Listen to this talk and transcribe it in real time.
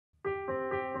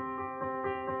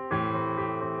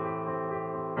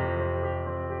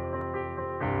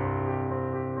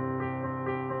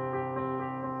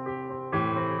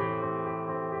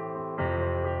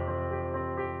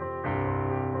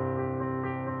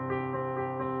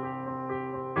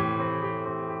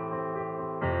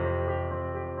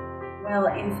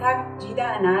Well, in fact,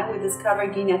 Jida and I, we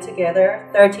discovered Guinea together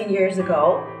 13 years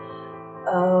ago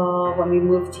when we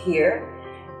moved here.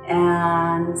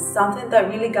 And something that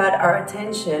really got our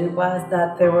attention was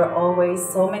that there were always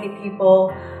so many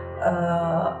people,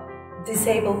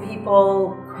 disabled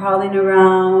people, crawling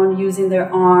around, using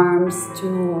their arms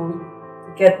to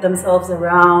get themselves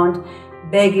around,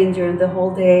 begging during the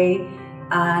whole day,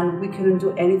 and we couldn't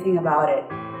do anything about it.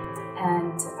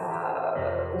 And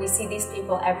we see these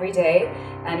people every day,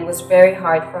 and it was very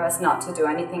hard for us not to do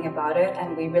anything about it,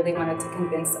 and we really wanted to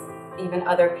convince even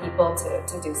other people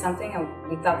to do something, and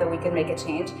we thought that we could make a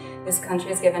change. This country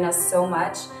has given us so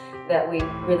much that we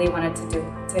really wanted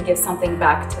to give something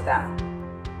back to them.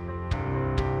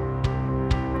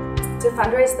 To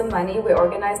fundraise the money, we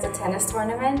organized a tennis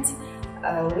tournament.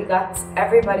 We got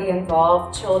everybody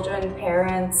involved, children,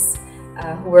 parents,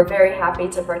 who were very happy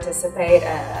to participate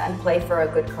and play for a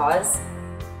good cause.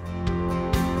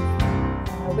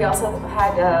 We also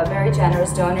had very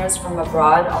generous donors from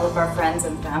abroad, all of our friends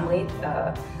and family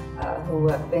who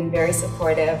have been very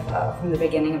supportive from the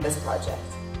beginning of this project.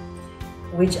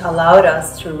 Which allowed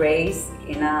us to raise,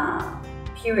 in a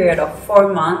period of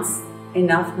 4 months,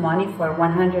 enough money for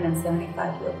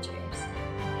 175 wheelchairs.